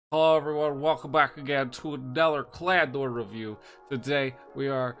Hello everyone, welcome back again to another Clandor review. Today we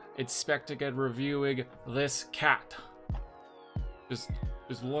are inspecting and reviewing this cat. Just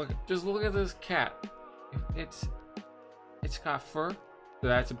look at this cat. It's got fur. So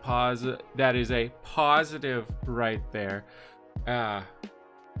that's a positive. That is a positive right there. But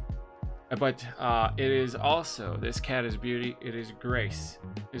it is also, this cat is beauty. It is grace.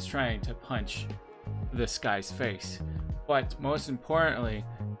 It's trying to punch this guy's face. But most importantly,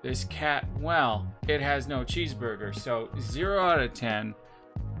 this cat, well, it has no cheeseburger, so 0 out of 10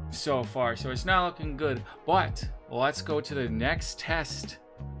 so far, so it's not looking good. But let's go to the next test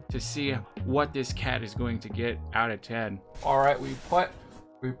to see what this cat is going to get out of 10. All right, we put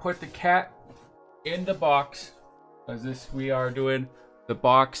the cat in the box, because we are doing the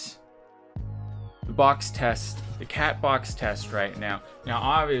box test, the cat box test right now. Now,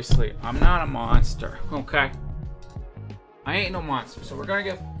 obviously, I'm not a monster, okay? I ain't no monster, so we're gonna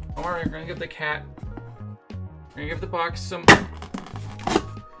give the cat, we're gonna give the box some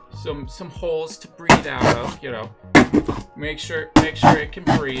holes to breathe out of, you know. Make sure it can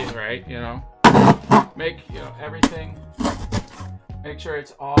breathe, right? You know, everything. Make sure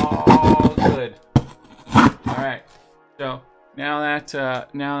it's all good. All right. So now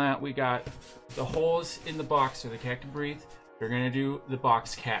that we got the holes in the box so the cat can breathe, we're gonna do the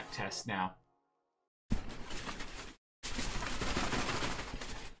box cat test now.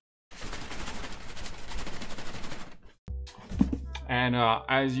 And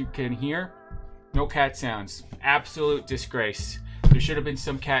as you can hear, no cat sounds. Absolute disgrace. There should have been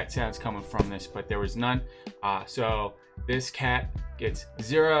some cat sounds coming from this, but there was none. So this cat gets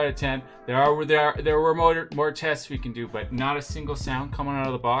 0 out of 10. There were more tests we can do, but not a single sound coming out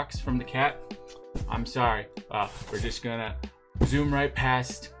of the box from the cat. I'm sorry. We're just gonna zoom right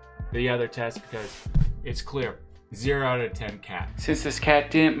past the other test because it's clear. 0 out of 10 cat. Since this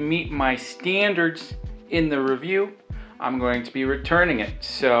cat didn't meet my standards in the review, I'm going to be returning it.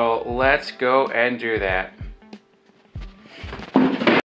 So let's go and do that.